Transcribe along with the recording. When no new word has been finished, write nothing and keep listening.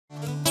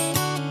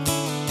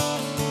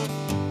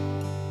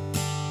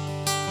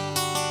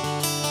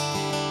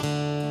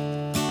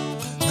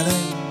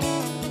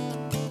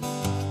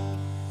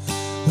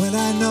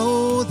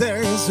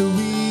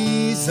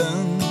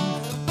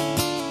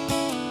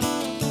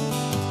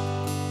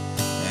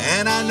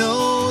and I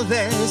know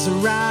there's a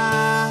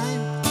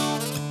rhyme.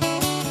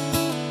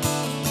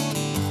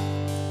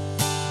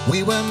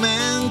 We were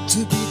meant to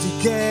be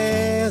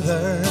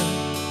together,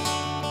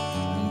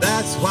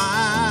 that's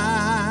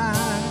why.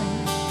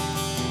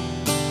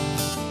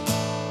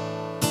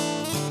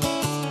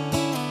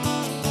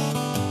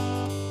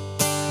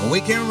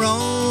 We can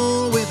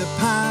roll with the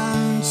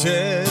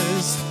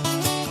punches,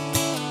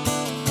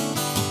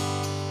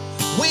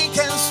 we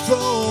can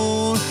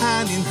stroll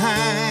hand in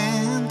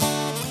hand.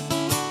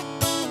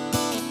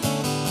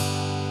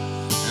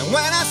 And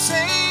when I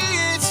say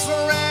it's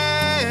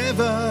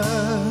forever,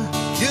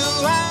 you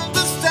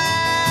understand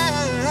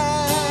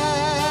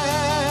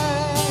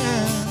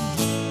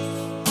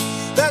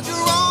that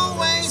you're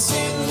always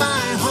in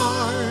my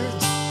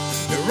heart,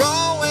 you're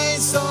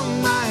always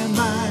on my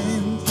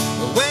mind.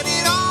 But when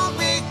it all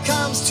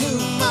becomes too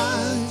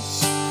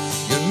much,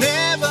 you're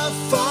never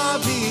far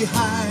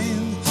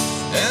behind.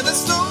 And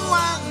there's no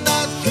one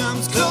that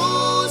comes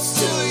close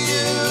to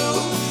you,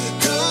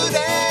 could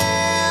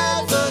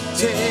ever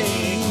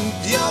take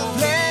your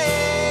place.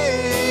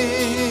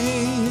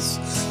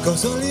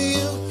 'Cause only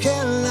you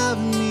can love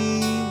me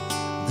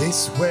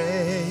this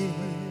way.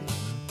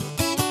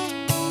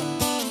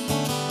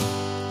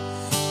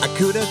 I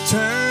could have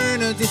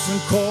turned a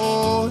different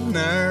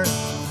corner,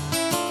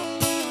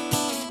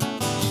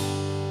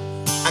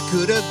 I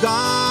could have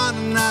gone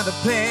another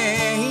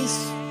place.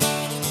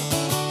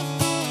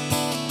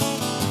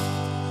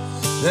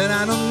 Then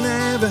I don't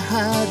never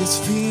had this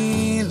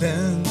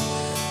feeling,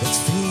 let's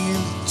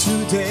feel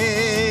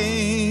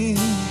today.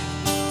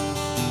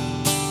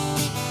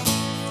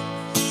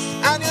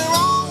 And you're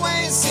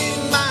always in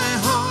my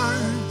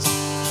heart,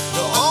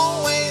 you're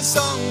always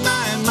on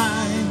my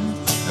mind.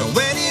 And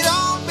when it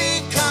all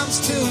becomes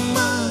too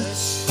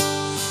much,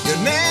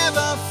 you're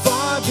never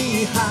far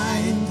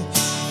behind.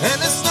 And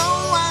there's no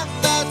one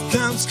that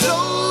comes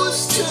close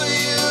to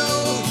you,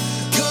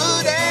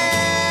 could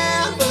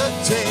ever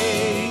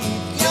take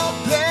your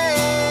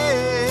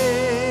place.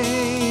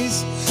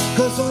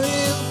 'Cause only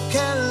you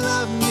can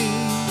love me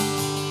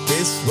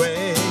this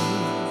way.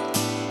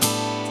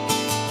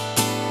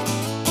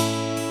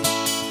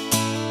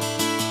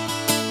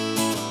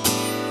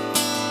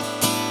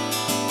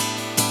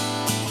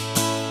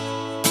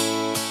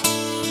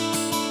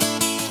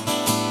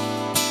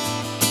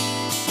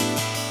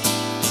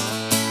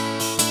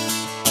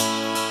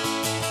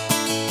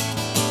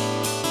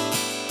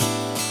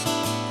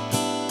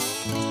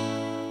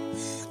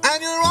 And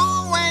you're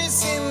always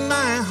in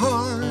my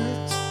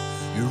heart,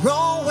 you're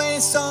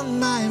always on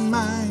my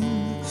mind.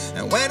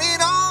 And when it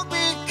all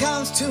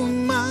becomes too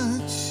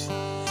much,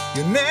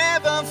 you're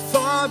never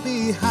far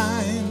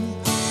behind.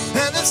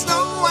 And there's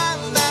no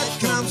one that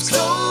comes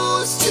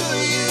close to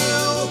you,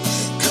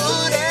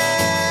 could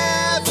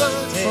ever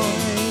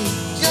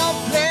take your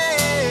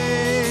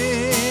place.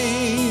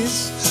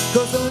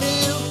 'Cause only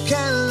you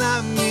can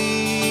love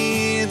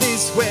me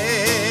this way.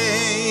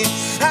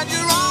 And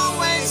you're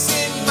always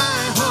in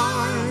my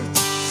heart,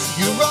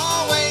 you're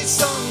always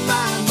on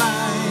my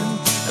mind.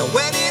 And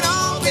when it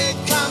all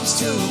becomes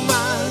too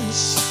much,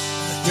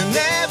 you're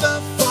never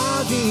far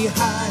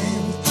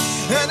behind.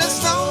 And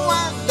there's no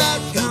one that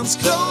comes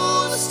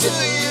close to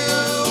you,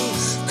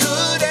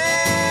 could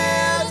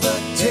ever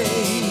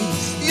take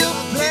your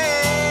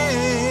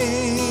place.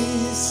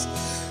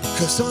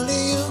 'Cause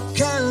only you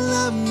can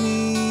love me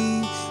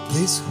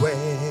this way.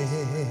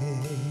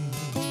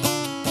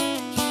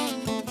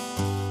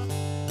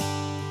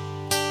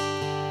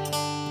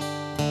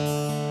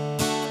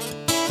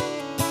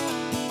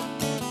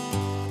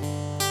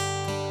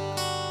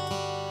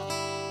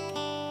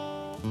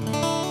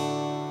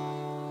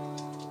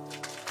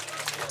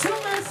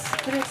 Tomas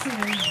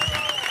Rexener.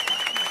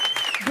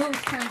 God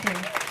tanke.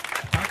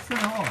 Tack ska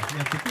ni ha,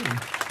 jättekul.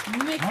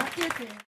 Mycket.